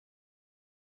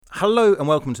Hello and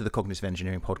welcome to the Cognitive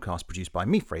Engineering Podcast produced by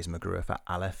me, Fraser McGrew, for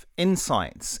Aleph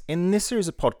Insights. In this series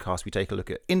of podcasts, we take a look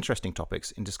at interesting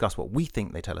topics and discuss what we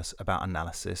think they tell us about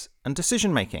analysis and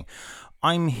decision making.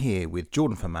 I'm here with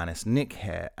Jordan Fermanis, Nick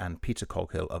Hare and Peter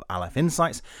Coghill of Aleph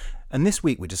Insights, and this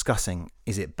week we're discussing,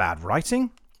 is it bad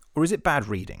writing or is it bad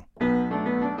reading?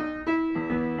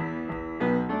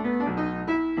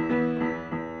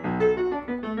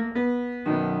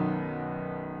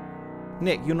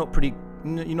 Nick, you're not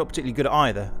particularly good at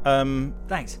either.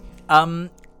 Thanks.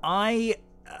 I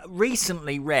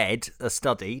recently read a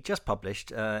study just published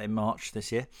in March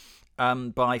this year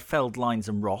by Feld, Lines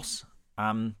and Ross,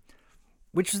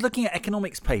 which was looking at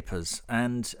economics papers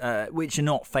and which are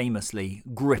not famously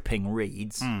gripping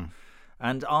reads,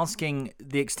 and asking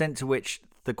the extent to which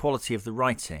the quality of the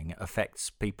writing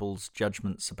affects people's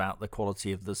judgments about the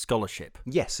quality of the scholarship.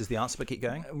 Yes, is the answer, but keep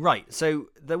going. Right. So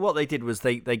what they did was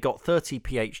they got 30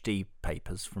 PhD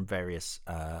papers from various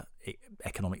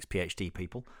economics PhD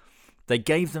people. They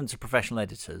gave them to professional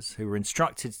editors who were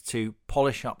instructed to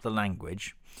polish up the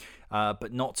language,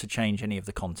 but not to change any of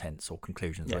the contents or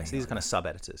conclusions. Yes, these are kind of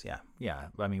sub-editors, yeah. Yeah,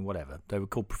 I mean, whatever. They were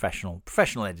called professional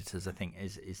editors, I think,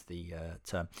 is the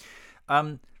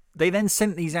term. They then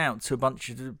sent these out to a bunch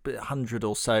of 100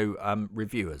 or so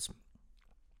reviewers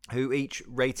who each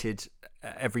rated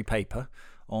every paper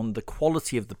on the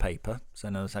quality of the paper, so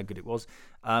notice how good it was,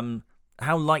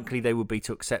 how likely they would be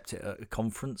to accept it at a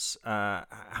conference,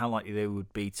 how likely they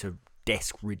would be to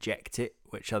desk reject it,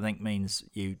 which I think means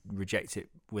you reject it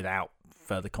without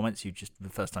further comments. You just, the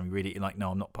first time you read it, you're like,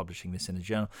 no, I'm not publishing this in a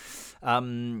journal.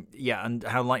 And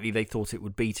how likely they thought it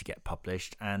would be to get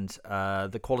published, and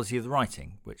the quality of the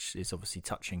writing, which is obviously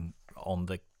touching on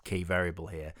the key variable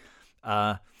here.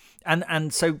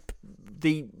 And so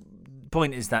the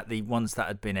point is that the ones that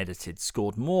had been edited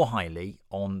scored more highly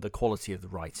on the quality of the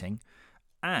writing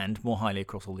and more highly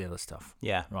across all the other stuff.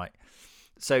 Yeah. Right.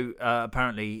 So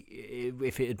apparently,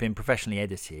 if it had been professionally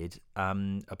edited,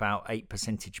 about 8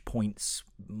 percentage points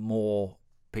more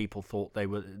people thought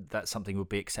that something would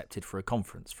be accepted for a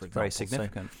conference, for example. Very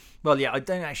significant. So, well, yeah, I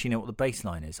don't actually know what the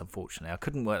baseline is, unfortunately. I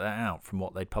couldn't work that out from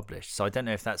what they'd published. So I don't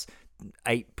know if that's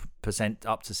 8%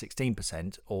 up to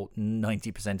 16% or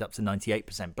 90% up to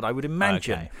 98%. But I would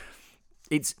imagine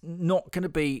it's not going to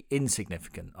be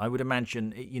insignificant. I would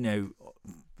imagine,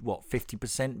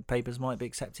 50% papers might be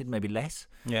accepted, maybe less.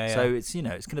 Yeah. So it's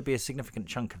going to be a significant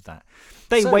chunk of that.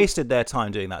 They wasted their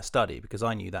time doing that study because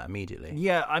I knew that immediately.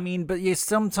 Yeah, I mean, but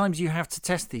sometimes you have to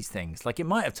test these things. Like, it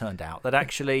might have turned out that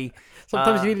actually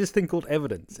sometimes you need this thing called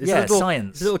evidence. It's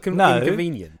science. It's a little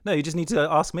inconvenient. No, you just need to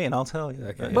ask me and I'll tell you.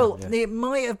 Okay. Well, it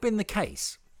might have been the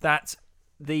case that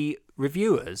the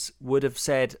reviewers would have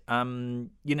said,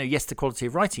 yes, the quality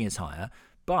of writing is higher,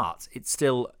 but it's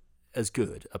still as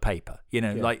good a paper.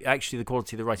 Like, actually the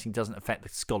quality of the writing doesn't affect the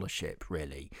scholarship,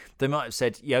 really. They might have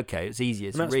said, yeah, okay, it's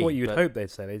easier to read. And that's what you'd hope they'd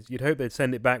say. You'd hope they'd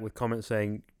send it back with comments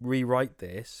saying, rewrite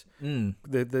this.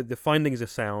 The findings are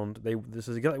sound. This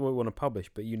is exactly what we want to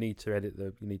publish, but you need to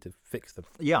you need to fix the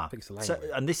language.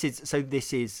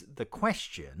 This is the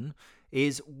question,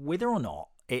 is whether or not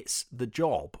it's the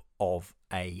job of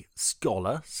a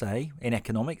scholar, say, in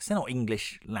economics. They're not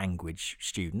English language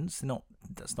students.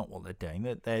 That's not what they're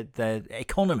doing. They're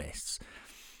economists.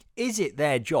 Is it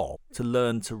their job to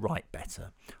learn to write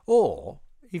better? Or,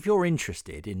 if you're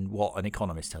interested in what an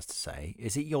economist has to say,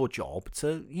 is it your job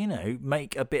to,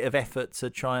 make a bit of effort to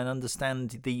try and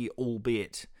understand the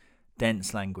albeit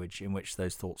dense language in which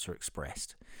those thoughts are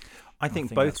expressed? I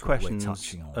think both questions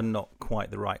are not quite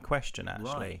the right question,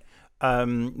 actually.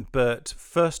 Right. But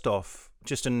first off,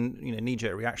 just a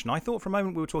knee-jerk reaction. I thought for a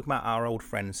moment we were talking about our old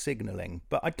friend signalling,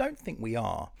 but I don't think we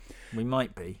are. We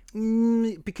might be.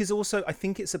 Because also I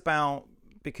think it's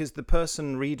because the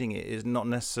person reading it is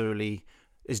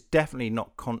definitely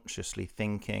not consciously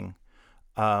thinking,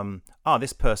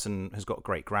 this person has got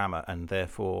great grammar and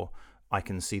therefore I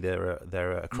can see they're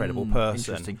a credible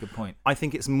person. Interesting, good point. I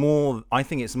think it's more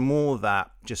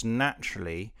that just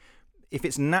naturally, if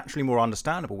it's naturally more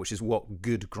understandable, which is what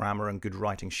good grammar and good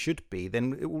writing should be,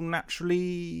 then it will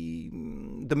naturally,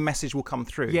 the message will come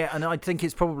through. Yeah, and I think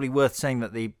it's probably worth saying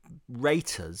that the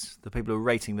raters, the people who are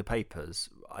rating the papers,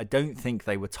 I don't think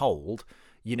they were told,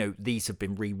 these have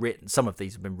been rewritten. Some of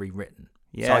these have been rewritten.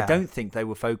 Yeah. So I don't think they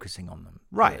were focusing on them.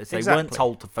 Right, They weren't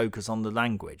told to focus on the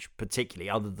language, particularly,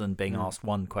 other than being asked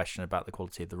one question about the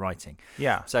quality of the writing.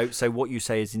 Yeah. So what you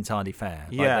say is entirely fair.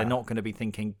 Yeah. They're not going to be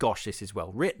thinking, gosh, this is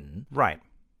well written. Right.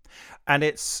 And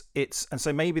and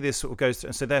so maybe this sort of goes to,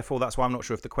 and so therefore that's why I'm not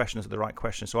sure if the question is the right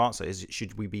question to answer. Is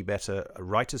should we be better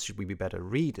writers? Should we be better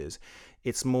readers?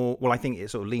 It's more, well, I think it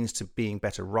sort of leans to being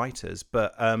better writers,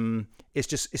 but it's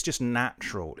just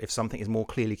natural. If something is more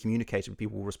clearly communicated,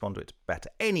 people will respond to it better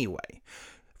anyway.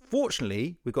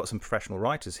 Fortunately, we've got some professional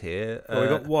writers here. Well, we've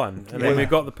got one, and then we've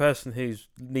got the person who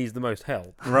needs the most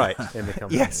help. Right. In the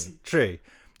company. Yes, true.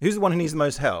 Who's the one who needs the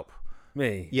most help?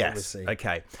 Me. Yes. Obviously.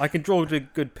 Okay. I can draw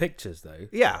good pictures, though.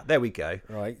 Yeah, there we go.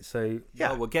 Right. So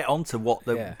yeah, well, we'll get on to what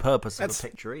the purpose of the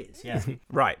picture is. Yeah.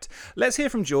 Right. Let's hear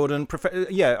from Jordan.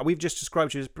 We've just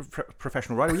described you as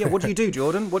professional writer. Yeah. What do you do,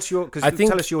 Jordan? What's your?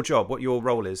 Tell us your job. What your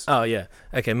role is. Oh yeah.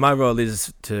 Okay. My role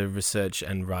is to research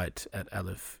and write at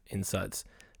Aleph Insights.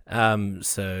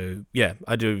 So yeah,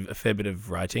 I do a fair bit of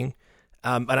writing,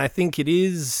 and I think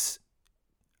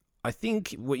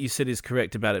what you said is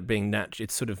correct about it being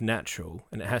it's sort of natural,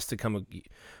 and it has to come.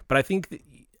 But I think that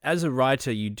as a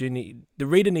writer, the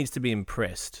reader needs to be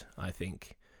impressed. I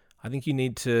think you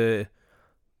need to,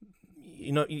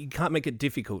 you can't make it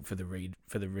difficult for the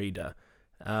reader,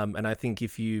 and I think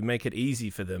if you make it easy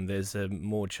for them, there's a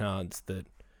more chance that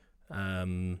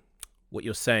what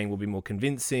you're saying will be more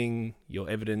convincing. Your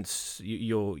evidence,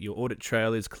 your audit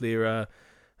trail is clearer.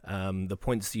 The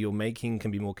points that you're making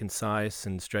can be more concise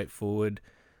and straightforward.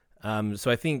 So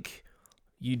I think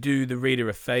you do the reader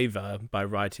a favor by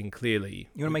writing clearly.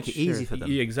 You want to make it easy for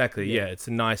them. Yeah, exactly. Yeah, it's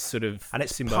a nice sort of, and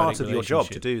it's part of your job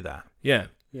to do that. Yeah.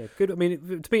 Yeah. Good. I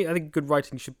mean, to me, I think good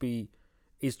writing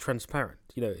is transparent.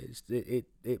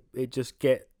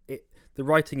 The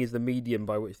writing is the medium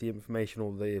by which the information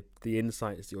or the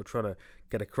insights that you're trying to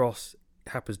get across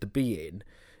happens to be in.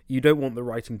 You don't want the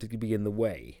writing to be in the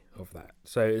way of that.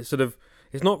 So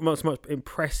it's not much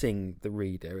impressing the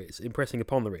reader. It's impressing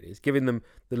upon the reader. It's giving them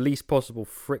the least possible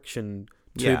friction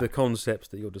to the concepts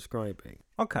that you're describing.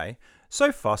 Okay.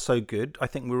 So far, so good. I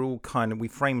think we're all we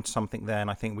framed something there, and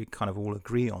I think we kind of all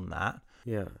agree on that.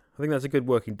 Yeah. I think that's a good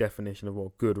working definition of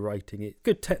what good writing is.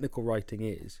 Good technical writing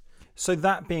is. So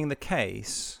that being the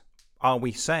case, are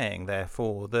we saying,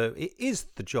 therefore, that it is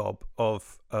the job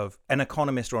of an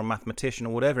economist or a mathematician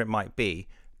or whatever it might be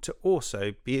to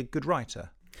also be a good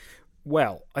writer?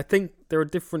 Well, I think there are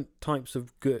different types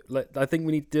of good. I think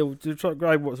we need to try to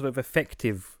describe what sort of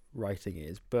effective writing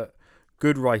is, but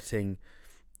good writing,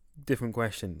 different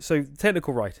question. So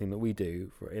technical writing that we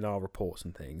do in our reports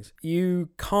and things, you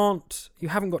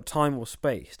haven't got time or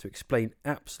space to explain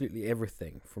absolutely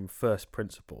everything from first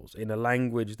principles in a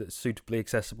language that's suitably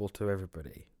accessible to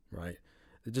everybody, right?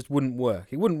 It just wouldn't work.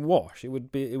 It wouldn't wash. It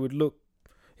would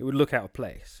look out of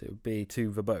place. It would be too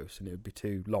verbose and it would be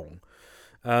too long.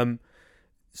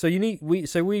 So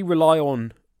we rely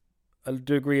on a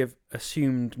degree of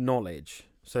assumed knowledge.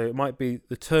 So it might be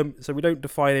the term. So we don't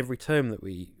define every term that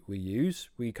we use.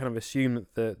 We kind of assume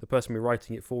that the person we're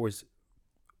writing it for is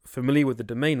familiar with the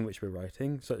domain in which we're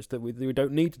writing, such that we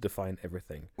don't need to define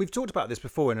everything. We've talked about this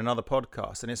before in another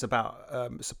podcast, and it's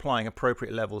about supplying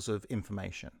appropriate levels of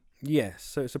information. Yes,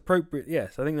 so it's appropriate.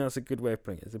 Yes, I think that's a good way of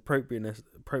putting it. It's appropriate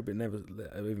levels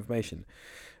of information.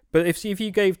 But if you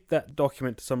gave that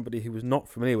document to somebody who was not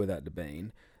familiar with that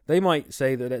domain, they might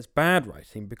say that it's bad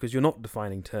writing because you're not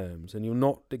defining terms and you're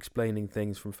not explaining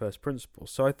things from first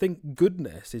principles. So I think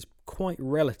goodness is quite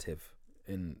relative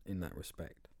in that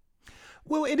respect.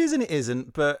 Well, it is and it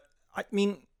isn't, but I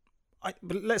mean,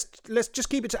 but let's just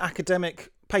keep it to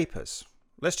academic papers.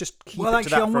 Let's just keep it to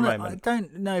that for a moment. I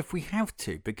don't know if we have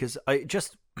to, because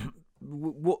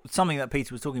something that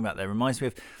Peter was talking about there reminds me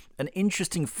of an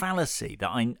interesting fallacy that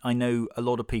I know a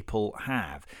lot of people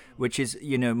have, which is,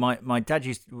 my dad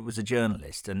was a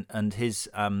journalist, and his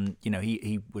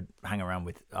he would hang around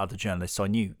with other journalists, so I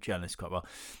knew journalists quite well.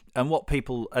 And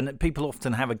people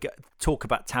often talk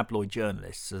about tabloid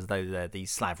journalists as though they're these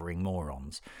slavering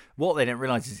morons. What they don't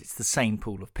realise is it's the same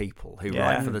pool of people who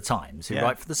write for the Times, who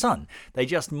write for the Sun. They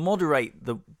just moderate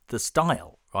the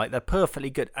style. Right, they're perfectly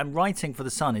good, and writing for the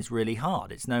Sun is really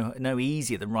hard. It's no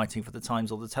easier than writing for the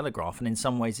Times or the Telegraph, and in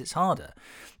some ways it's harder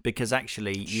because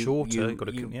actually you've got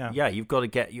to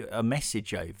get a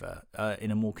message over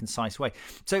in a more concise way.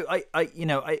 So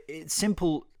it's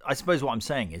simple. I suppose what I'm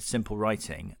saying is simple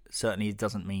writing certainly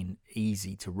doesn't mean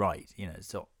easy to write.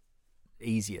 It's not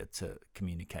easier to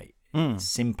communicate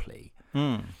simply.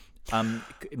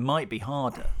 It might be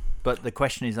harder. But the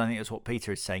question is, I think that's what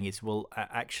Peter is saying, is, well,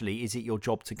 actually, is it your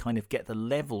job to kind of get the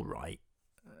level right?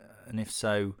 And if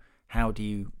so, how do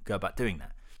you go about doing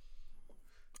that?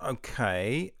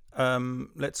 Okay.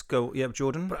 Let's go. Yeah,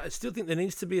 Jordan? But I still think there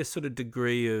needs to be a sort of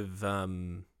degree of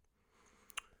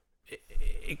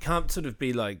it can't sort of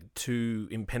be like too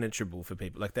impenetrable for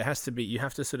people. Like there has to be, you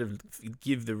have to sort of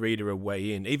give the reader a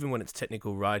way in. Even when it's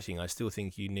technical writing, I still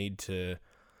think you need to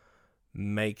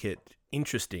make it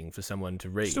interesting for someone to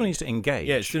read. It still needs to engage.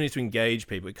 Yeah, it still needs to engage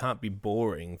people. It can't be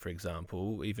boring, for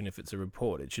example, even if it's a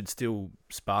report. It should still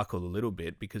sparkle a little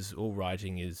bit, because all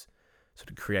writing is sort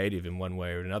of creative in one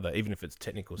way or another, even if it's a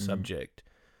technical subject.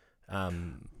 I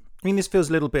mean, this feels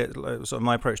a little bit like sort of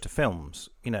my approach to films,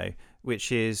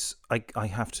 which is I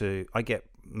get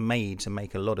made to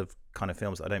make a lot of kind of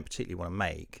films that I don't particularly want to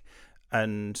make,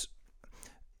 and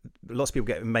lots of people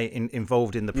get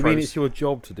involved in the process. You mean it's your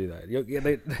job to do that?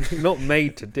 You're not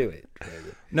made to do it.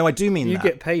 No, I do mean you that.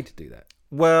 get paid to do that.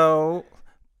 Well,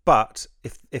 but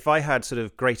if I had sort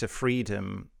of greater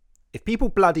freedom, if people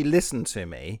bloody listened to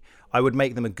me, I would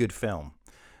make them a good film.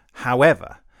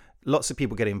 However, lots of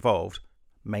people get involved,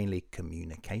 mainly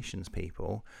communications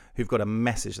people, who've got a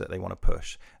message that they want to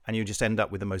push, and you just end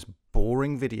up with the most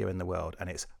boring video in the world, and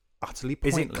it's utterly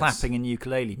pointless. Is it clapping and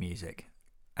ukulele music?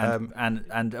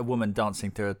 And a woman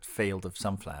dancing through a field of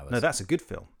sunflowers? No, that's a good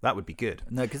film. That would be good.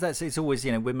 No, because it's always,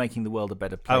 we're making the world a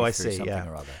better place. Oh, I through see, something yeah.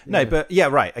 or other. No, but yeah,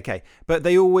 right, okay. But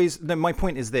they always. No, my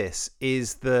point is this: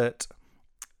 is that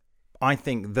I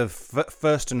think the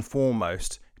first and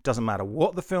foremost, it doesn't matter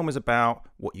what the film is about,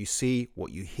 what you see,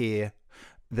 what you hear.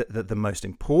 The most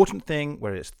important thing,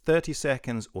 whether it's 30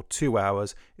 seconds or 2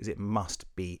 hours, is it must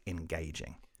be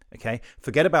engaging. Okay,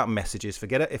 forget about messages.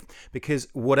 Forget it because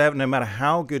whatever, no matter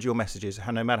how good your message is,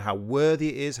 no matter how worthy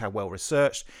it is, how well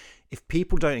researched, if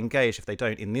people don't engage, if they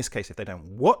don't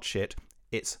watch it,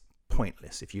 it's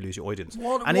pointless. If you lose your audience,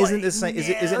 isn't the same? Is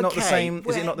it not the same?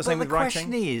 Is it not the same with writing?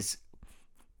 The question is,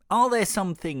 are there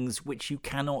some things which you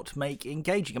cannot make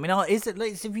engaging? I mean, is it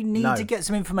if you need to get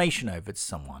some information over to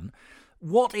someone?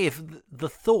 What if the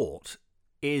thought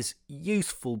is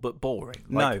useful but boring?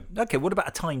 No. Okay, what about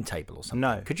a timetable or something?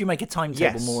 No. Could you make a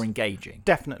timetable more engaging?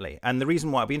 Definitely. And the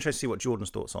reason why, I'd be interested to see what Jordan's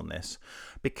thoughts on this,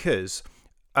 because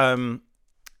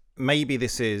maybe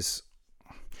this is,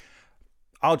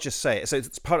 I'll just say it. So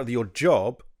it's part of your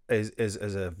job as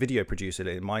a video producer,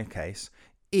 in my case,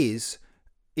 is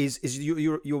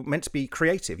you're meant to be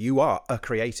creative. You are a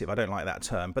creative. I don't like that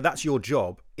term, but that's your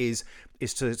job, is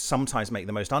to sometimes make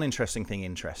the most uninteresting thing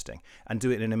interesting and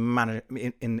do it in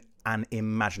an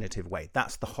imaginative way.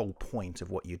 That's the whole point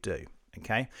of what you do,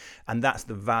 okay? And that's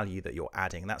the value that you're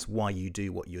adding. That's why you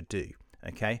do what you do,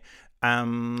 okay?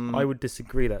 I would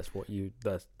disagree. That's what you're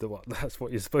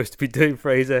supposed to be doing,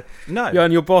 Fraser. No, yeah,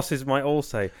 and your bosses might all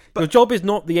say your job is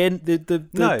not the end.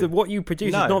 The what you produce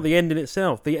is not the end in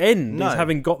itself. The end is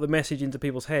having got the message into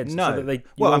people's heads. So that they.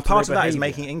 Well, and part of that is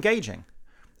making it engaging,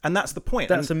 and that's the point.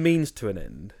 That's a means to an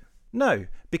end. No,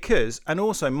 because, and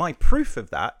also my proof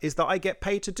of that is that I get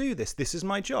paid to do this. This is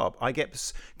my job. I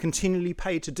get continually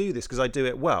paid to do this because I do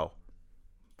it well.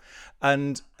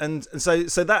 And so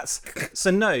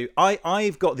no,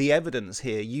 I've got the evidence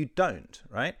here. You don't,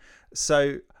 right?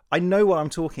 So I know what I'm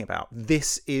talking about.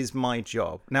 This is my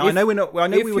job. Now I know we were talking about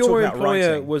writing. If your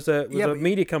employer was a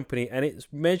media company and it's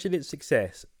measured its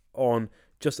success on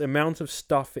just amount of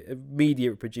stuff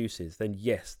media it produces, then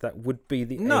yes, that would be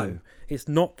the aim. It's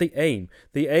not the aim.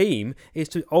 The aim is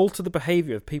to alter the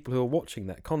behaviour of people who are watching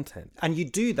that content. And you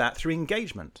do that through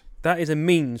engagement. That is a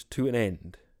means to an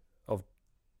end.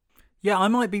 Yeah, I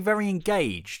might be very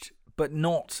engaged, but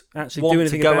not actually want do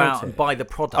to go out and buy the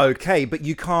product. Okay, but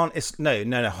you can't.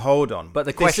 No. Hold on. But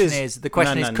the question is,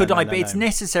 could I be? It's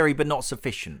necessary, but not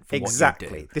sufficient. For exactly.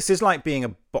 What you do. This is like being a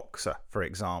boxer, for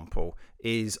example.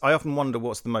 I often wonder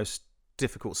what's the most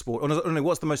difficult sport, or no,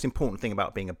 what's the most important thing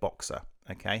about being a boxer?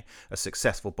 Okay, a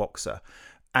successful boxer.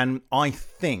 And I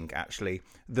think, actually,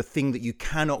 the thing that you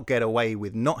cannot get away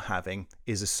with not having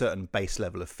is a certain base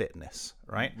level of fitness,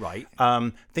 right? Right.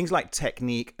 Things like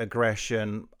technique,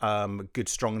 aggression, good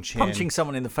strong chin. Punching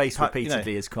someone in the face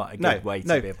repeatedly is quite a good way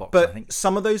to be a boxer, I think. But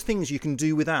some of those things you can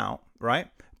do without, right?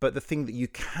 But the thing that you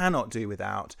cannot do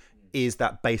without is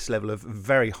that base level of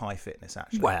very high fitness,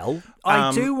 actually. Well,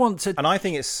 I do want to... And I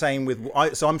think it's the same with...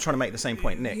 So I'm trying to make the same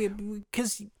point, Nick.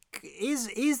 Because...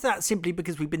 Is that simply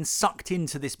because we've been sucked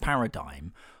into this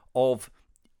paradigm of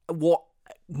what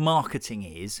marketing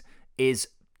is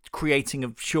creating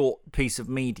a short piece of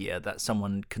media that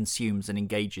someone consumes and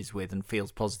engages with and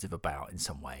feels positive about in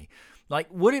some way? Like,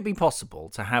 would it be possible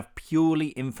to have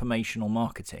purely informational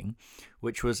marketing,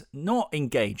 which was not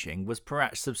engaging, was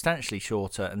perhaps substantially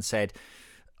shorter, and said,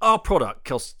 our product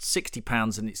costs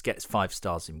 £60 and it gets 5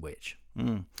 stars in which?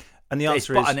 And the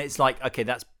answer is... And it's like, okay,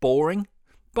 that's boring.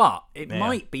 But it Yeah.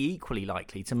 might be equally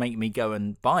likely to make me go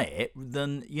and buy it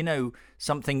than,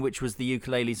 something which was the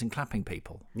ukuleles and clapping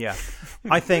people. Yeah.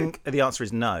 I think the answer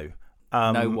is no.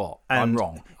 No what? I'm and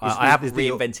wrong. is I haven't the-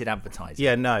 reinvented advertising.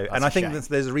 Yeah, no. And a I think shame.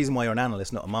 there's a reason why you're an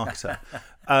analyst, not a marketer.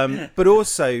 But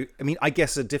also, I mean, I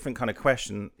guess a different kind of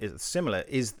question is similar.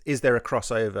 Is there a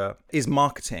crossover? Is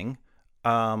marketing...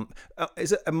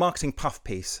 is a marketing puff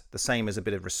piece the same as a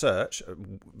bit of research,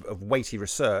 of weighty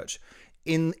research,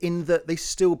 in that they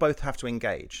still both have to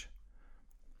engage?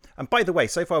 And by the way,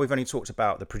 so far we've only talked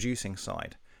about the producing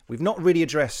side. We've not really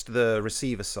addressed the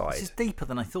receiver side. This is deeper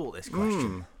than I thought, this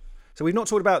question. So we've not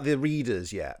talked about the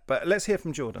readers yet, but let's hear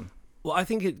from Jordan. Well, I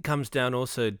think it comes down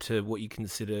also to what you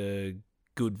consider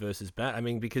good versus bad. I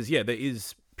mean, because there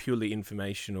is purely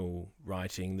informational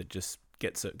writing that just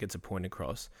gets a point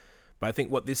across. But I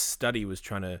think what this study was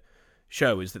trying to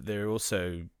show is that there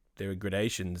are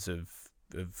gradations of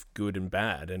good and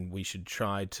bad, and we should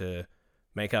try to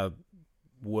make our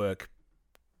work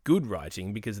good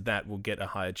writing, because that will get a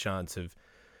higher chance of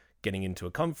getting into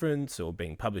a conference or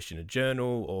being published in a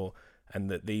journal, and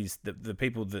that the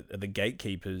people that are the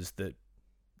gatekeepers that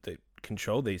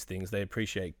control these things, they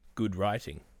appreciate good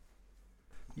writing.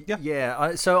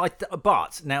 Yeah.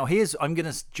 But now I'm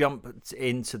going to jump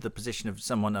into the position of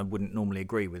someone I wouldn't normally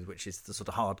agree with, which is the sort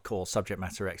of hardcore subject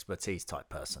matter expertise type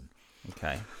person.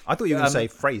 Okay. I thought you were going to say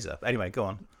Fraser. Anyway,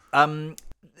 go on.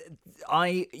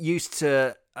 I used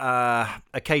to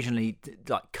occasionally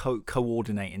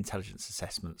coordinate intelligence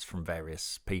assessments from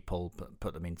various people,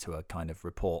 put them into a kind of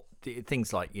report.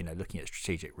 Things like looking at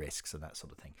strategic risks and that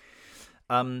sort of thing.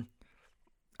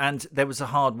 And there was a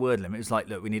hard word limit. It was like,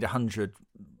 look, we need 100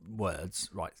 words,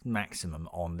 right, maximum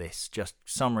on this, just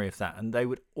summary of that. And they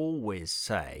would always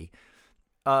say,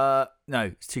 no,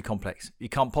 it's too complex. You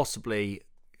can't possibly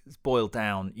boil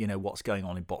down, what's going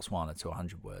on in Botswana to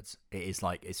 100 words. It is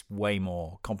like, it's way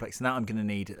more complex than that. I'm going to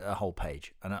need a whole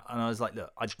page. And I was like,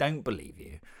 look, I don't believe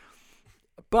you.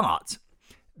 But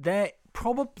there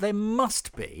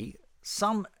must be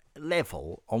some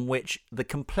level on which the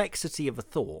complexity of a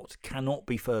thought cannot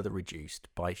be further reduced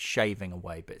by shaving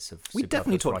away bits of. We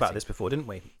definitely talked about this before, didn't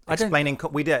we? Explaining how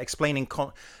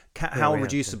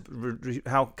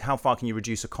far can you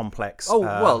reduce a complex.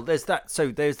 Well, there's that. So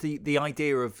there's the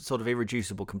idea of sort of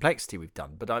irreducible complexity we've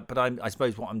done, but I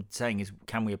suppose what I'm saying is,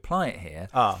 can we apply it here,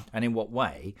 and in what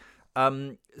way?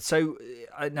 So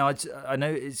I know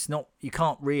it's not. You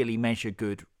can't really measure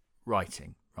good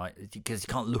writing, right? Because you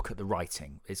can't look at the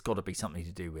writing. It's got to be something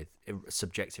to do with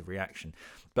subjective reaction.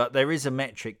 But there is a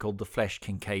metric called the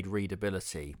Flesch-Kincaid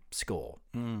readability score,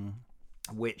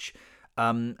 which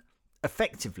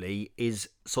effectively is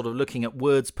sort of looking at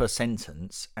words per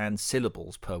sentence and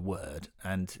syllables per word,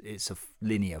 and it's a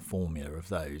linear formula of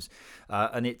those.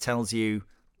 And it tells you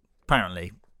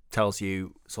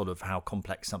sort of how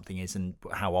complex something is and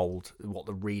how old, what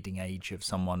the reading age of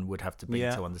someone would have to be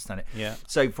to understand it. Yeah.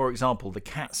 So, for example, the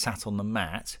cat sat on the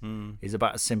mat is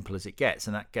about as simple as it gets,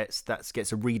 and that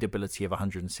gets a readability of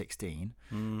 116.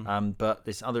 But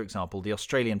this other example, the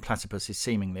Australian platypus is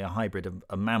seemingly a hybrid of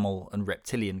a mammal and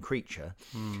reptilian creature,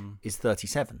 is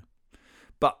 37,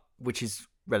 which is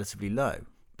relatively low.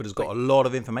 But it's got a lot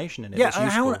of information in it. Yeah, that's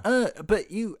how useful. on earth? But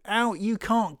you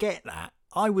can't get that.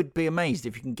 I would be amazed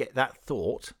if you can get that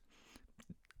thought.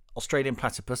 Australian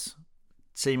platypus,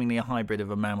 seemingly a hybrid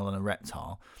of a mammal and a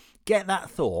reptile. Get that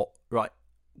thought, right,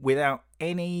 without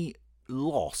any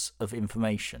loss of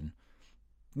information,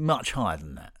 much higher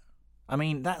than that. I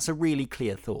mean, that's a really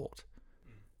clear thought.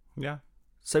 Yeah.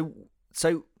 So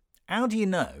how do you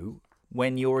know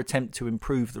when your attempt to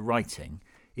improve the writing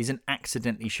isn't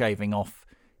accidentally shaving off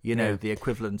the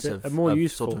equivalent of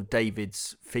sort of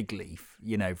David's fig leaf,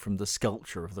 from the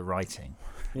sculpture of the writing.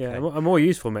 Yeah, okay. A more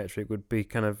useful metric would be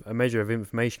kind of a measure of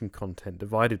information content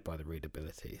divided by the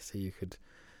readability. So you could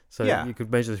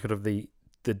measure sort of the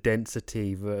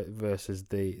density versus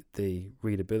the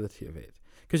readability of it.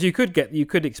 Because you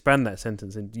could expand that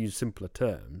sentence and use simpler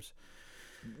terms.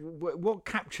 What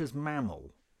captures mammal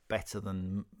better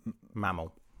than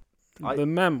mammal?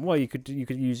 You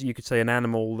could say an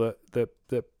animal that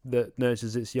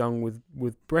nurses its young with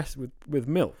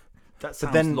milk. That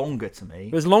sounds longer to me.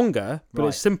 It's longer, but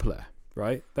it's simpler,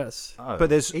 right? But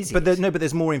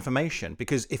there's more information,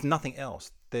 because if nothing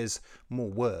else, there's more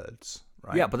words,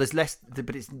 right? Yeah, but there's less.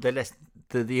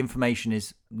 But the information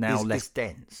is now less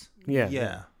dense.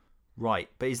 Yeah. Right,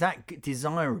 but is that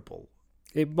desirable?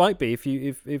 It might be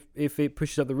if it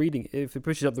pushes up the reading, if it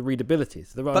pushes up the readability.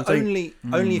 So only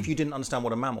if you didn't understand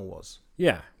what a mammal was.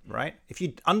 Yeah. Right? If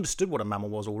you understood what a mammal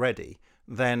was already,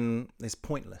 then it's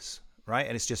pointless, right?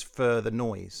 And it's just further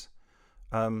noise.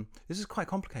 This is quite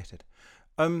complicated.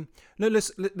 No,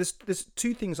 there's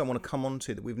two things I want to come on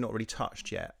to that we've not really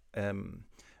touched yet.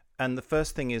 And the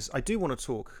first thing is, I do want to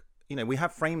talk. We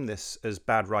have framed this as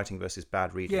bad writing versus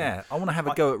bad reading. Yeah, I want to have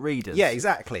a go at readers. Yeah,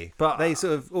 exactly. But they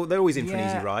they're always in for an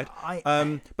easy ride.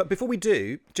 But before we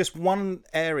do, just one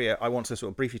area I want to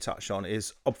sort of briefly touch on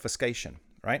is obfuscation,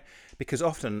 right? Because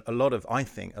often I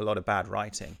think a lot of bad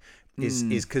writing is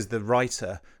because the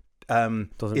writer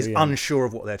is unsure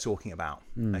of what they're talking about.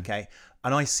 Okay,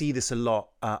 and I see this a lot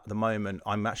at the moment.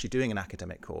 I'm actually doing an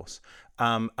academic course,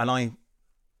 and I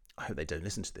hope they don't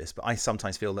listen to this, but I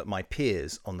sometimes feel that my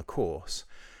peers on the course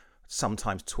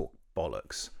sometimes talk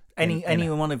bollocks. Any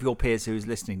one of your peers who is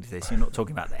listening to this, you're not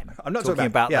talking about them. I'm not talking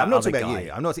about that I'm not other talking about guy.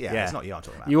 you. I'm not. Yeah, it's not you I'm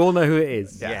talking about. You all know who it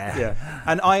is. Yeah.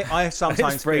 And I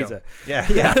sometimes It's Fraser.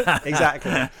 Yeah,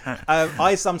 exactly.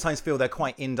 I sometimes feel they're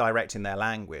quite indirect in their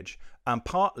language,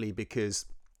 partly because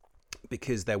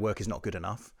their work is not good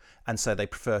enough. And so they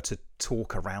prefer to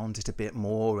talk around it a bit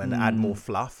more and add more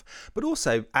fluff. But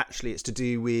also, actually, it's to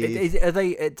do with...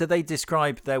 Do they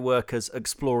describe their work as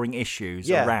exploring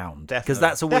issues around? Definitely. Because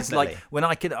that's always Definitely. like when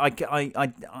I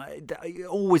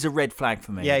always a red flag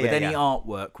for me with any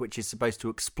artwork which is supposed to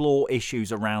explore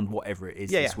issues around whatever it is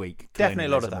this week. Definitely a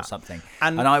lot of colonialism that. or something.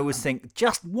 And I always think,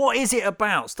 just what is it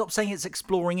about? Stop saying it's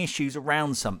exploring issues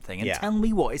around something and tell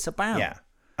me what it's about. Yeah.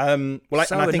 And I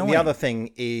think annoying. the other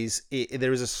thing is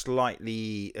there is a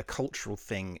cultural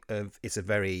thing of it's a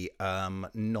very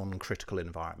non-critical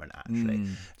environment actually,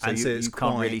 So and you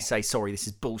can't really say sorry. This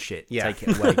is bullshit. Yeah. Take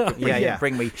it away.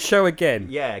 Bring me. Show again.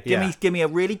 Yeah, give me a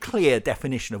really clear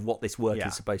definition of what this work Yeah.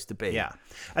 is supposed to be. Yeah,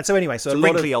 and so anyway, so It's a a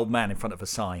lot wrinkly of old man in front of a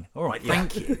sign. All right,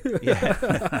 thank you.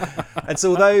 yeah, and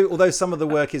so although some of the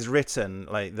work is written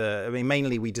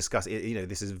mainly we discuss it,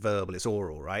 this is verbal, it's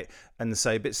oral, right? And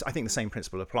so, but I think the same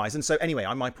principle applies. And so anyway,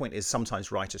 my point is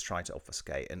sometimes writers try to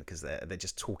obfuscate, and because they're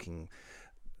just talking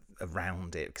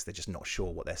around it because they're just not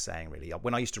sure what they're saying really.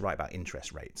 When I used to write about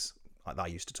interest rates, I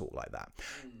used to talk like that.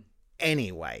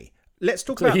 Anyway, let's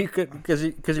talk about... You could,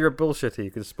 because you're a bullshitter,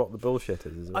 you can spot the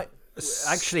bullshitters. Is it?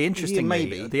 Actually, interestingly,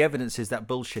 maybe. the evidence is that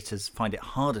bullshitters find it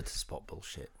harder to spot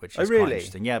bullshit, which is really? quite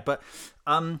interesting. Yeah, but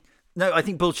no, I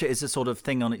think bullshit is a sort of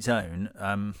thing on its own.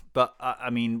 But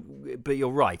you're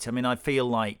right. I mean, I feel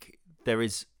like there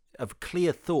is a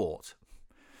clear thought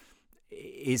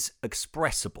is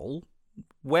expressible,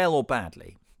 well or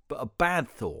badly, but a bad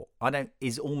thought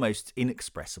is almost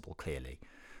inexpressible clearly.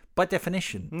 By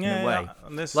definition, in a way.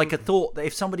 Like a thought that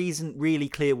if somebody isn't really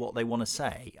clear what they want to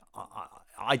say,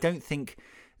 I don't think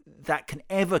that can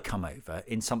ever come over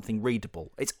in something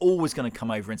readable. It's always going to come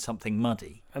over in something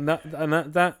muddy. And that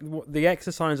the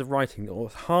exercise of writing, or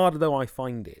as hard though I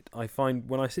find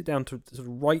when I sit down to sort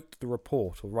of write the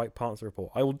report or write parts of the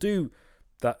report, I will do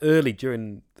that early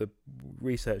during the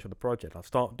research of the project. I'll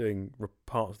start doing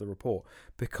parts of the report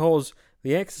because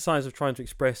the exercise of trying to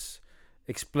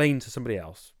explain to somebody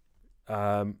else,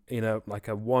 in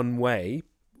a one-way,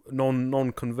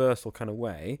 non-conversal kind of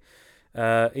way,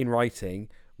 in writing,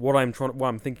 what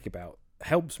I'm thinking about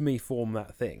helps me form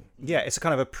that thing. Yeah, it's a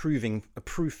kind of a proofing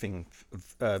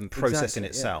process in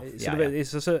itself. Yeah.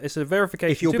 It's a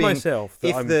verification if you're to being, myself.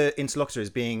 That the interlocutor is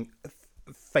being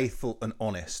faithful and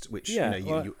honest, which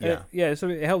So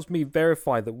it helps me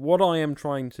verify that what I am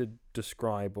trying to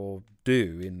describe or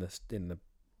do in the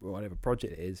whatever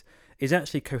project it is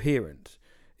actually coherent.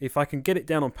 If I can get it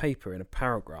down on paper in a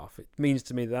paragraph, it means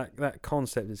to me that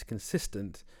concept is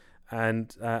consistent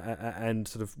and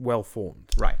sort of well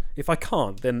formed. Right. If I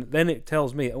can't, then it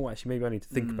tells me, actually, maybe I need to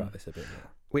think about this a bit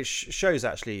more. Which shows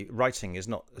actually writing is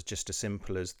not just as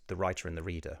simple as the writer and the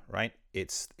reader, right?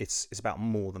 It's about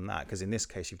more than that, because in this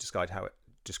case you've described how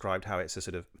it's a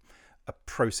sort of a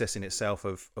process in itself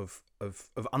of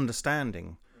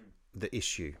understanding the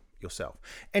issue yourself.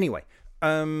 Anyway,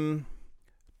 do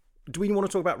we want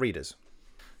to talk about readers?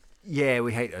 Yeah,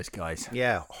 we hate those guys.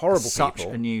 Yeah, horrible Such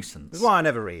people. a nuisance. That's why I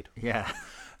never read. Yeah.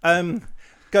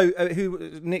 Go.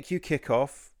 Nick, you kick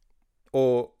off.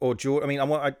 Or Jordan. I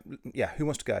mean, who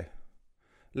wants to go?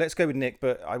 Let's go with Nick,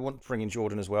 but I want to bring in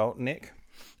Jordan as well. Nick?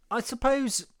 I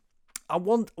suppose I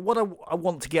want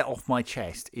to get off my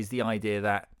chest is the idea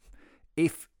that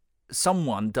if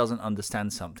someone doesn't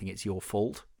understand something, it's your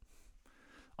fault.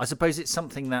 I suppose it's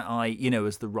something that I,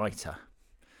 as the writer,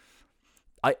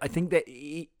 I think that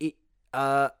it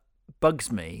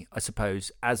bugs me, I suppose,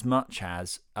 as much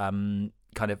as kind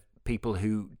of people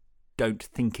who don't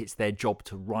think it's their job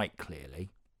to write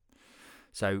clearly.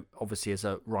 So obviously as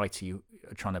a writer you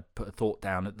are trying to put a thought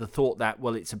down, the thought that,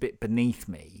 well, it's a bit beneath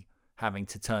me having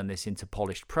to turn this into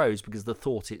polished prose because the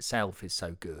thought itself is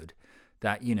so good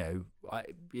that,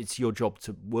 it's your job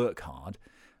to work hard.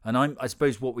 And I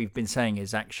suppose what we've been saying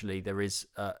is actually there is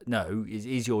it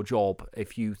is your job,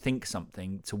 if you think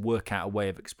something, to work out a way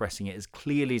of expressing it as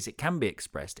clearly as it can be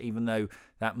expressed, even though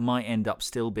that might end up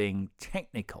still being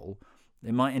technical.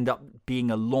 It might end up being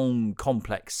a long,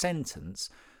 complex sentence,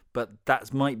 but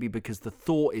that might be because the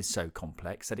thought is so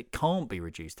complex that it can't be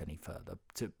reduced any further.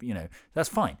 That's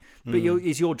fine. But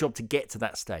it's your job to get to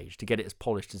that stage, to get it as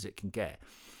polished as it can get.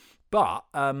 But,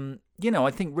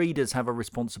 I think readers have a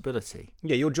responsibility.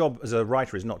 Yeah, your job as a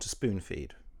writer is not to spoon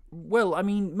feed. Well, I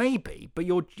mean, maybe, but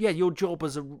your job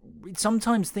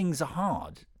sometimes things are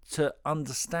hard to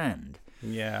understand.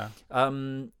 Yeah.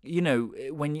 When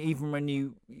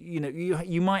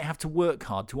you might have to work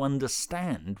hard to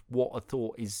understand what a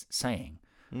thought is saying.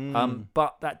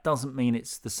 But that doesn't mean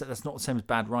that's not the same as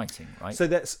bad writing, right? So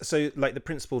the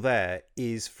principle there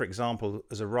is, for example,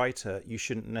 as a writer, you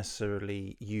shouldn't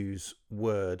necessarily use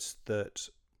words that,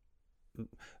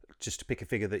 just to pick a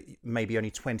figure, that maybe only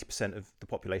 20% of the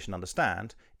population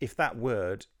understand. If that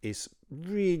word is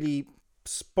really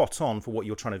spot on for what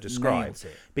you're trying to describe,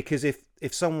 because if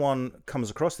someone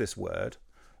comes across this word,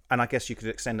 and I guess you could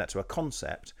extend that to a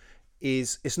concept,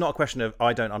 it's not a question of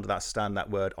I don't understand that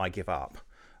word, I give up,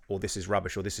 or this is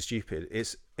rubbish, or this is stupid.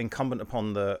 It's incumbent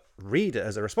upon the reader,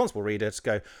 as a responsible reader, to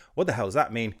go, what the hell does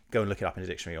that mean? Go and look it up in a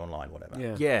dictionary online, whatever.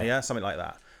 Yeah, something like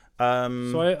that.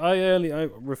 So I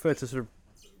refer to sort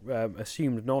of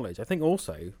assumed knowledge. I think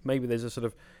also maybe there's a sort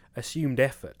of assumed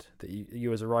effort that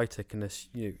you as a writer can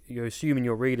you're assuming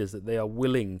your readers that they are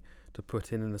willing to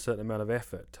put in a certain amount of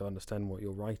effort to understand what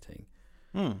you're writing.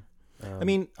 I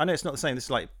mean, I know it's not the same. It's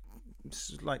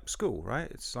like school, right?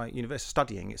 It's like university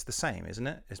studying. It's the same, isn't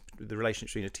it? It's the relationship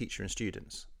between a teacher and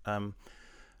students.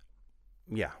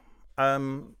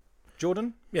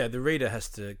 Jordan? Yeah, the reader has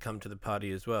to come to the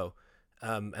party as well,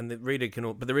 and the reader can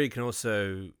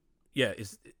also,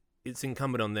 it's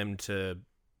incumbent on them to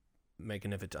make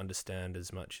an effort to understand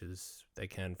as much as they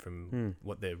can from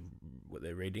what they're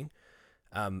reading,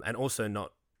 and also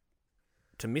not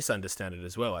to misunderstand it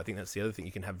as well. I think that's the other thing.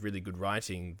 You can have really good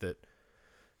writing that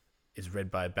is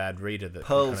read by a bad reader that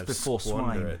pearls kind of before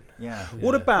swine. it. Yeah.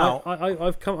 What about? I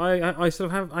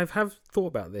have thought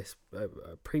about this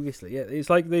previously. Yeah, it's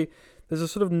like there's a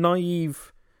sort of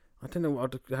naive. I don't know how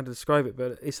to describe it,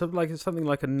 but it's something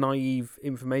like a naive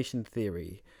information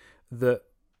theory that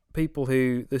people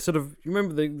who you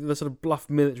remember the sort of bluff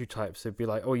military types who'd be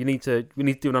like, oh, we need to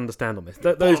do an understand on this.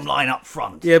 Bottom line up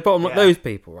front. Yeah, those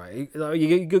people, right?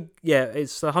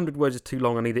 It's 100 words is too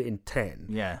long. I need it in 10.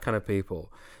 Yeah, kind of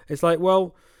people. It's like,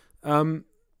 well,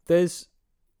 there's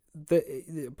the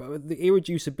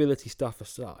irreducibility stuff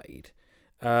aside.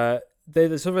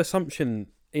 There's a sort of assumption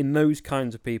in those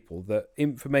kinds of people that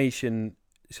information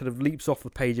sort of leaps off the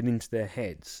page and into their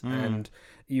heads, and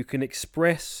you can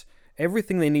express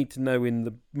everything they need to know in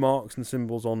the marks and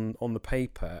symbols on the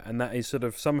paper, and that is sort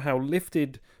of somehow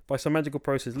lifted by some magical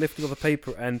process, lifted off the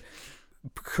paper and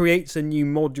creates a new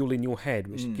module in your head,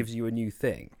 which gives you a new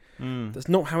thing. That's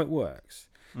not how it works.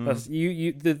 That's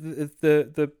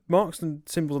the marks and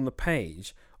symbols on the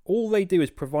page. All they do is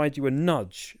provide you a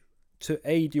nudge to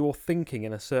aid your thinking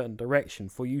in a certain direction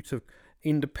for you to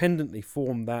independently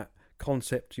form that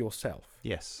concept yourself.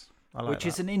 Yes, I like which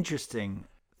is an interesting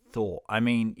thought. I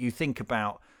mean, you think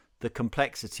about the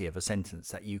complexity of a sentence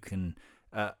that you can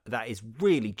that is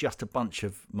really just a bunch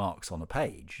of marks on a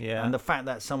page, and the fact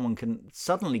that someone can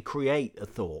suddenly create a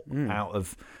thought out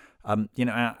of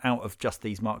out of just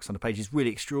these marks on a page is really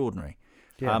extraordinary.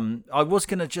 I was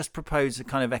going to just propose a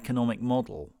kind of economic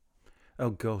model. Oh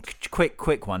God!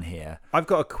 Quick one here. I've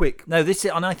got a quick. No,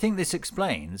 and I think this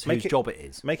explains whose job it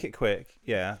is. Make it quick.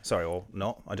 Yeah. Sorry, or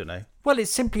not. I don't know. Well, it's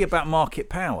simply about market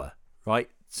power, right?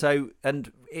 So,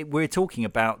 we're talking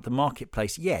about the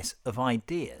marketplace, yes, of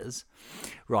ideas,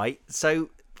 right? So,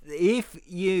 if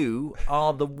you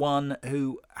are the one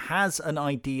who has an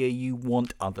idea you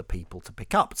want other people to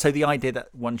pick up, so the idea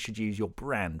that one should use your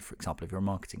brand, for example, if you're a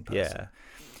marketing person,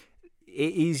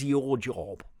 it is your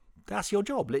job. That's your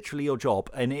job, literally your job.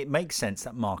 And it makes sense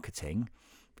that marketing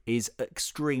is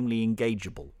extremely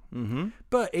engageable. Mm-hmm.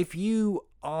 But if you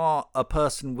are a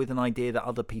person with an idea that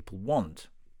other people want,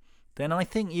 then I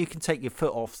think you can take your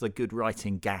foot off the good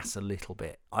writing gas a little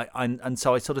bit. And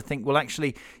so I sort of think, well,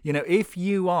 actually, if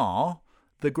you are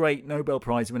the great Nobel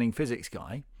Prize winning physics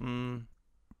guy,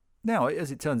 now,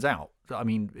 as it turns out, I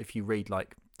mean, if you read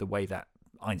like the way that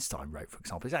Einstein wrote, for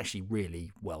example, it's actually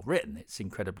really well written. It's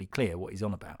incredibly clear what he's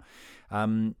on about.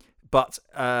 But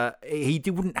he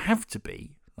wouldn't have to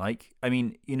be. Like, I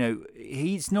mean,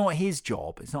 it's not his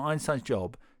job. It's not Einstein's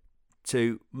job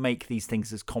to make these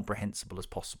things as comprehensible as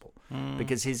possible,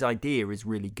 because his idea is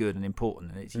really good and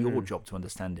important, and it's your job to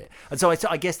understand it. And so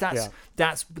I guess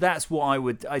that's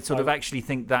what I sort of actually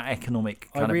think that economic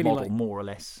kind of model, more or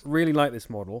less. Really like this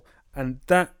model, and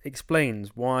that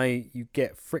explains why you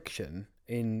get friction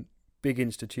in big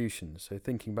institutions. So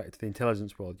thinking back to the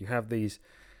intelligence world, you have these.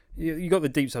 You got the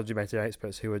deep subject matter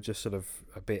experts who are just sort of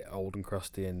a bit old and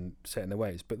crusty and set in their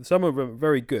ways, but some of them are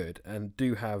very good and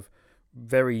do have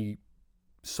very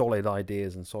solid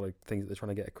ideas and solid things that they're trying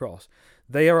to get across.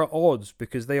 They are at odds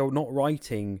because they are not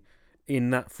writing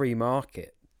in that free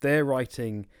market. They're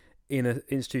writing in an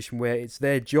institution where it's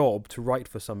their job to write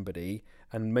for somebody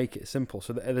and make it simple.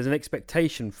 So there's an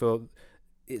expectation for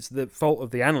it's the fault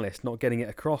of the analyst not getting it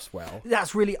across well.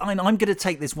 That's really... I'm going to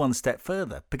take this one step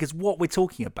further, because what we're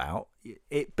talking about,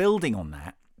 it building on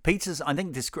that, Peter's, I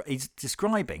think, he's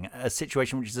describing a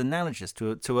situation which is analogous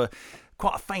to a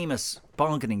quite a famous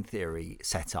bargaining theory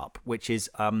setup, which is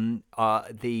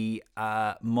the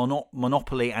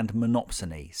monopoly and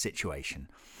monopsony situation,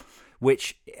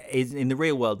 which is in the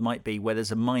real world might be where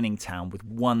there's a mining town with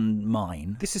one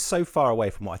mine. This is so far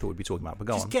away from what I thought we'd be talking about, but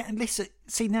go on. Listen,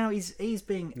 see, now he's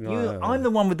being... I'm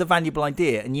the one with the valuable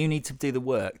idea, and you need to do the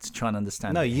work to try and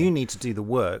understand it. No, you need to do the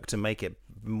work to make it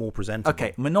more presentable.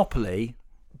 Okay, monopoly...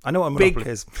 I know what a monopoly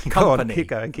is. Go on, keep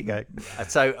going.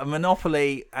 So a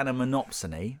monopoly and a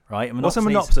monopsony, right? What's a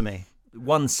monopsony?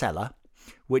 One seller,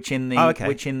 which in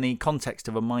the context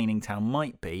of a mining town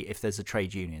might be if there's a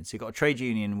trade union. So you've got a trade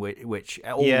union which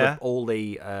all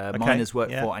the miners work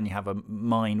for, and you have a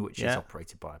mine which is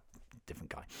operated by a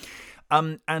different guy.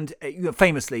 And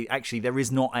famously, actually, there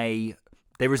isn't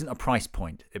a price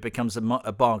point. It becomes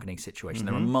a bargaining situation.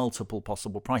 There are multiple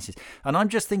possible prices. And I'm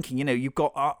just thinking, you've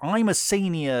got... I'm a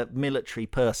senior military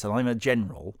person. I'm a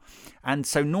general. And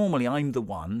so normally I'm the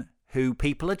one who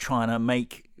people are trying to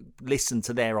listen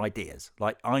to their ideas.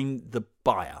 Like, I'm the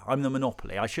buyer. I'm the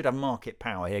monopoly. I should have market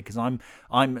power here because I'm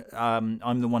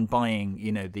the one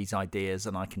buying, these ideas,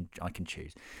 and I can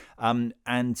choose. But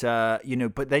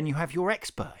then you have your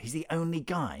expert. He's the only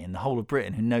guy in the whole of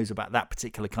Britain who knows about that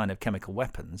particular kind of chemical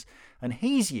weapons, and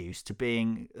he's used to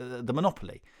being the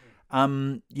monopoly.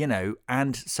 And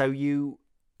so you've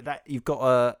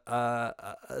got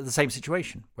the same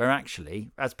situation where actually,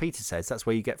 as Peter says, that's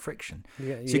where you get friction.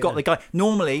 So you've got the guy.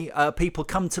 Normally, people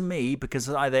come to me because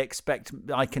they expect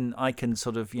I can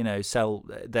sort of sell.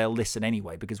 They'll listen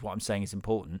anyway because what I'm saying is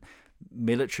important.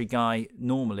 Military guy.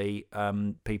 Normally,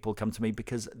 people come to me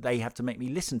because they have to make me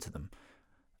listen to them.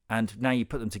 And now you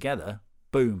put them together,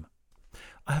 boom.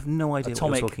 I have no idea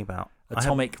what you're talking about.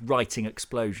 Atomic writing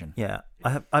explosion. Yeah,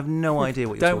 I have no idea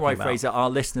what you're talking about. Don't worry, Fraser. Our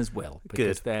listeners will,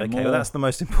 because they're more that's the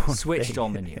most important switched thing.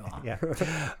 On than you are. Yeah.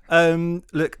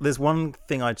 Look, there's one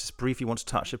thing I just briefly want to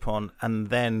touch upon, and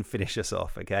then finish us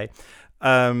off. Okay,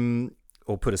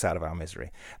 or put us out of our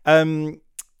misery.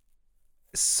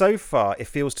 So far, it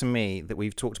feels to me that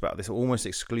we've talked about this almost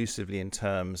exclusively in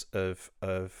terms of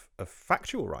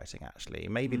factual writing. Actually,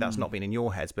 maybe that's not been in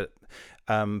your heads, but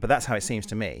that's how it seems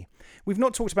to me. We've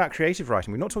not talked about creative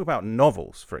writing. We've not talked about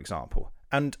novels, for example.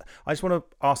 And I just want to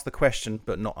ask the question,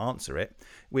 but not answer it,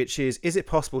 which is it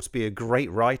possible to be a great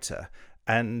writer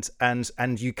and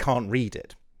you can't read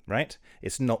it? Right?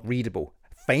 It's not readable.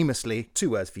 Famously,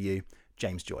 2 words for you: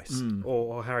 James Joyce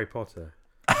or Harry Potter.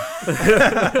 I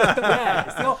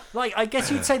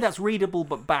guess you'd say that's readable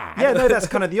but bad. Yeah, no, that's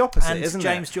kind of the opposite, and isn't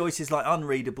James it? Joyce is like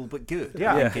unreadable but good.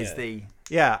 Yeah, I think is the...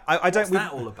 Yeah, I don't... What's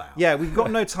that all about? Yeah, we've got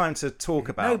no time to talk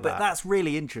about that. No, but that's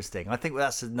really interesting. I think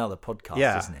that's another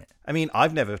podcast, isn't it? I mean,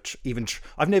 I've never even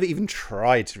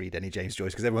tried to read any James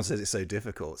Joyce because everyone says it's so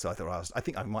difficult. So I thought, I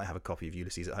think I might have a copy of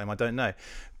Ulysses at home. I don't know,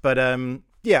 but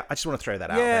yeah, I just want to throw that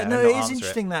out there. Yeah, no, it is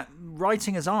interesting that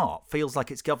writing as art feels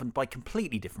like it's governed by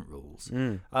completely different rules.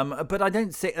 But I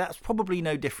don't think that's probably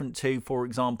no different to, for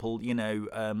example,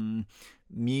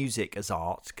 music as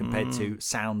art compared to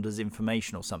sound as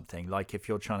information or something. Like if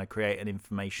you're trying to create an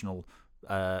informational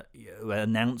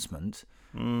announcement,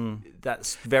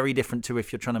 that's very different to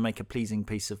if you're trying to make a pleasing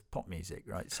piece of pop music,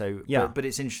 right? So, yeah. But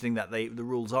it's interesting that the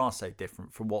rules are so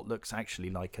different from what looks actually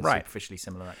like a superficially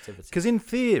similar activity. Because in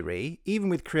theory, even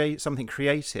with something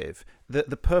creative, the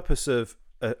purpose of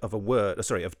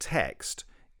text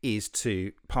is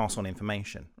to pass on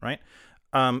information, right?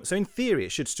 So in theory,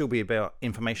 it should still be about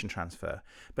information transfer,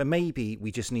 but maybe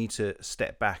we just need to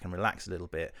step back and relax a little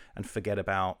bit and forget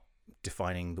about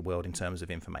defining the world in terms of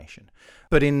information.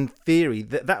 But in theory,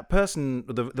 that person,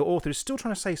 the author, is still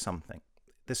trying to say something.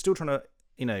 They're still trying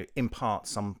to, impart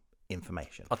some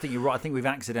information. I think you're right. I think we've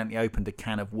accidentally opened a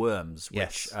can of worms, which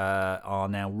Yes. are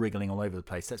now wriggling all over the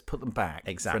place. Let's put them back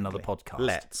for another podcast.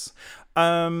 Let's.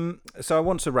 So I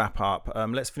want to wrap up.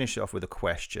 Let's finish it off with a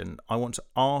question. I want to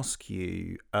ask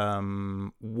you,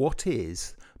 what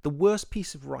is the worst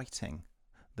piece of writing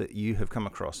that you have come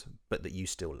across, but that you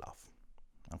still love?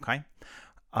 Okay.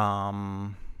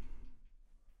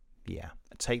 Yeah.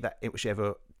 Take that in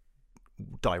whichever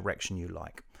direction you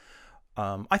like.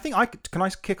 I think can I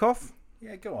kick off?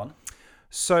 Yeah, go on.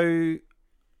 So,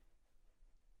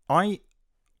 I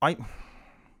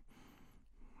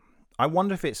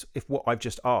wonder if what I've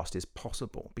just asked is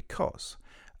possible, because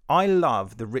I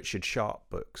love the Richard Sharp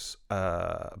books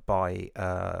by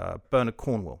Bernard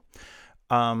Cornwell,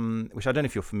 which I don't know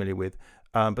if you're familiar with,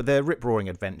 but they're rip-roaring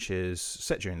adventures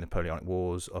set during the Napoleonic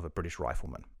Wars of a British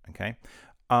rifleman. Okay,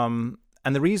 and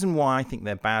the reason why I think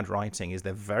they're bad writing is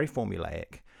they're very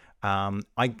formulaic.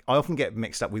 I often get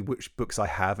mixed up with which books I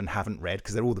have and haven't read,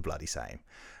 because they're all the bloody same.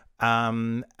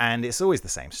 And it's always the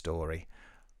same story.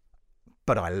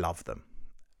 But I love them.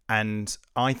 And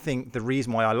I think the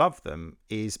reason why I love them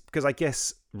is because I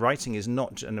guess writing is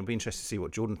not, and I'll be interested to see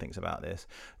what Jordan thinks about this,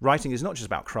 writing is not just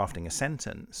about crafting a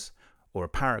sentence or a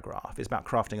paragraph. It's about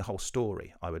crafting a whole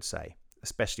story, I would say,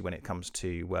 especially when it comes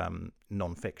to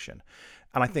non-fiction.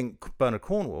 And I think Bernard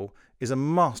Cornwell is a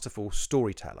masterful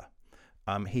storyteller.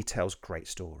 He tells great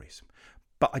stories,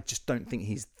 but I just don't think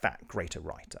he's that great a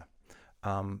writer.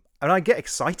 And I get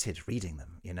excited reading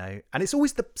them, and it's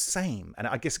always the same. And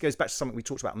I guess it goes back to something we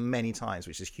talked about many times,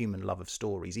 which is human love of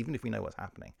stories, even if we know what's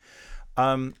happening.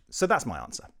 So that's my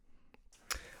answer.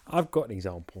 I've got an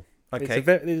example. Okay.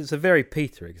 It's a very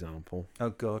Peter example. Oh,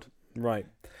 God. Right.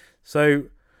 So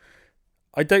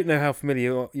I don't know how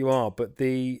familiar you are, but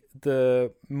the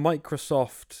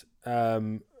Microsoft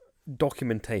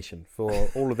documentation for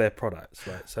all of their products,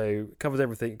 right? So it covers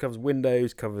everything. It covers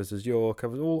Windows, covers Azure,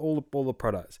 covers all the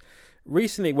products.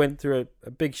 Recently, it went through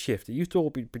a big shift. It used to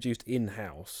all be produced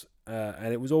in-house,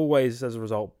 and it was always, as a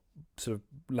result, sort of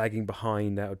lagging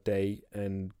behind, out of date,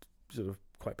 and sort of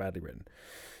quite badly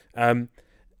written.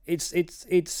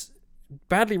 It's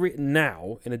badly written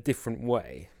now in a different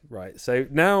way, right? So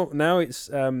now it's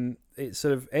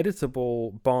sort of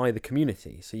editable by the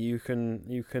community. So you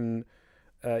can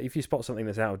if you spot something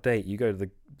that's out of date, you go to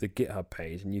the GitHub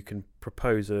page and you can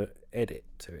propose a edit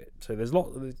to it. So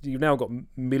you've now got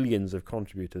millions of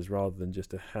contributors rather than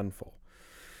just a handful.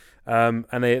 And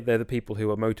they're the people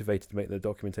who are motivated to make the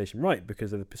documentation right,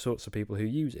 because they're the sorts of people who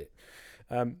use it.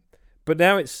 But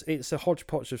now it's a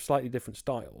hodgepodge of slightly different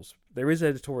styles. There is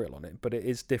editorial on it, but it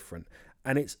is different,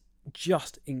 and it's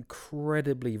just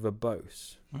incredibly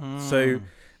verbose. So,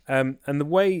 and the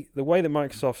way that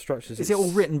Microsoft structures is it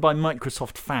all written by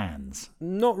Microsoft fans?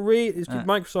 Not really. It's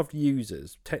Microsoft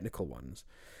users, technical ones,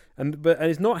 and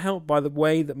it's not helped by the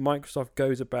way that Microsoft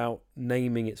goes about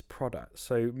naming its products.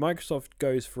 So Microsoft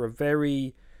goes for a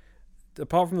very,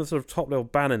 apart from the sort of top level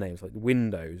banner names like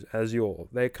Windows, Azure,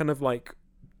 they're kind of like,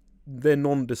 they're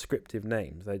non-descriptive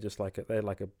names. They're just like a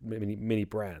mini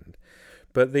brand,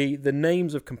 but the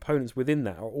names of components within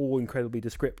that are all incredibly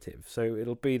descriptive. So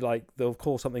it'll be like they'll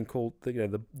call something called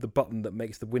the button that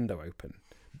makes the window open,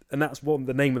 and that's what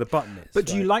the name of the button is. But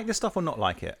do you like this stuff or not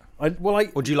like it? Or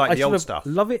do you like the old stuff?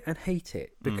 Love it and hate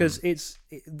it, because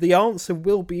the answer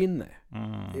will be in there.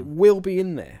 It will be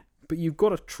in there, but you've got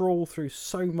to trawl through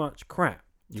so much crap.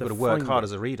 You've got to work hard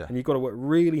as a reader, and you've got to work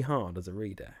really hard as a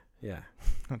reader. Yeah.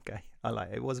 Okay, I like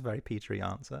it. It was a very Petery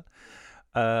answer.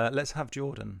 Let's have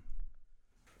Jordan.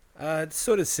 It's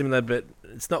sort of similar, but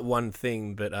it's not one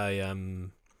thing. But I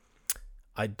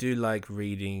do like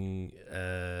reading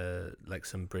like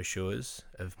some brochures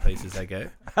of places I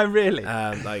go. Oh, really?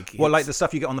 Like the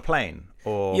stuff you get on the plane,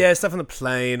 or stuff on the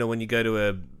plane, or when you go to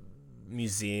a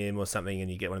museum or something and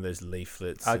you get one of those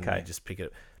leaflets. Okay. And you just pick it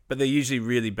up. But they're usually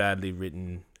really badly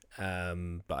written.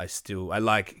 But I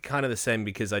like kind of the same,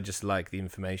 because I just like the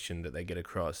information that they get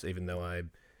across, even though I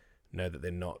know that they're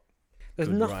not. There's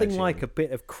nothing writing. Like a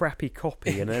bit of crappy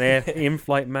copy in an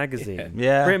in-flight magazine,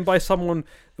 Yeah. written by someone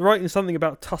writing something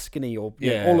about Tuscany or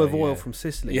olive oil from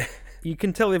Sicily. Yeah. You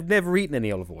can tell they've never eaten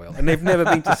any olive oil and they've never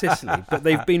been to Sicily, but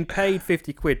they've been paid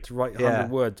 50 quid to write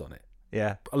 100 words on it.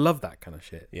 Yeah. I love that kind of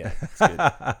shit. Yeah, it's good.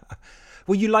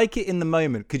 Well, you like it in the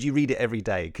moment. Could you read it every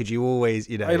day? Could you always,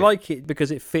 I like it because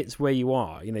it fits where you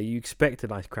are. You expect a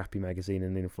nice crappy magazine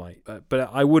and in-flight, but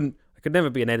I could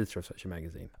never be an editor of such a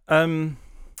magazine.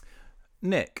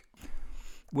 Nick?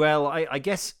 Well, I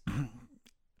guess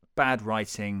bad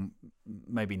writing,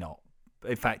 maybe not.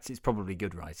 In fact, it's probably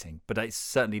good writing, but it's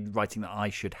certainly writing that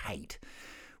I should hate,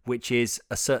 which is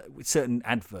certain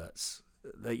adverts.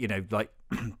 like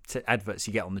adverts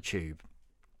you get on the tube.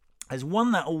 There's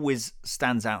one that always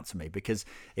stands out to me because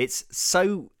it's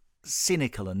so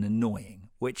cynical and annoying,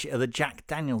 which are the Jack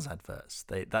Daniels adverts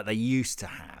that they used to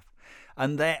have.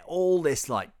 And they're all this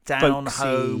like down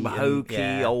home,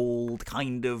 hokey, old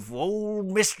kind of old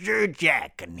Mr.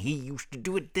 Jack, and he used to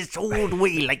do it this old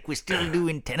way, like we still do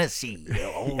in Tennessee.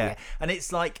 And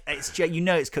it's like it's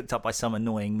cooked up by some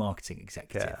annoying marketing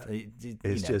executive. Yeah.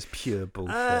 It's just pure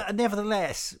bullshit.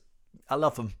 Nevertheless, I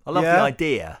love them. I love the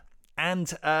idea. And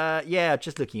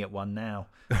just looking at one now.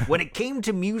 When it came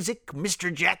to music,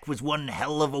 Mr. Jack was one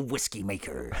hell of a whiskey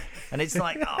maker. And it's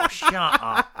like, oh, shut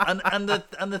up. And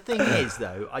the thing is,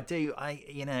 though,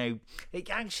 it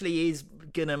actually is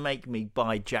gonna make me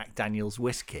buy Jack Daniel's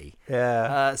whiskey.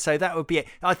 Yeah. So that would be it.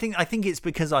 I think it's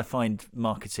because I find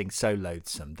marketing so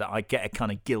loathsome that I get a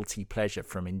kind of guilty pleasure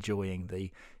from enjoying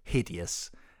the hideous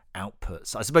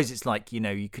outputs. I suppose it's like, you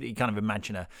kind of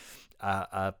imagine a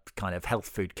kind of health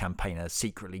food campaigner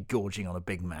secretly gorging on a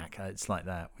Big Mac. It's like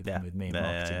that with me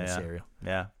marketing the cereal.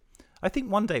 Yeah. I think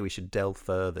one day we should delve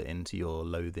further into your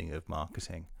loathing of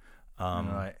marketing.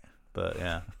 Right. But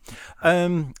yeah.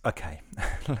 Okay.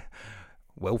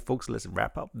 Well, folks, let's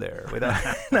wrap up there.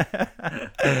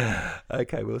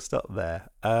 Okay, we'll stop there.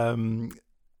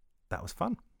 That was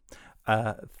fun.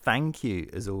 Thank you,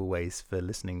 as always, for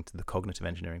listening to the Cognitive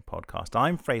Engineering Podcast.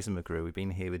 I'm Fraser McGrew. We've been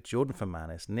here with Jordan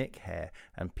Fermanis, Nick Hare,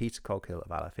 and Peter Coghill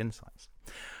of Aleph Insights.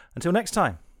 Until next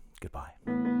time, goodbye.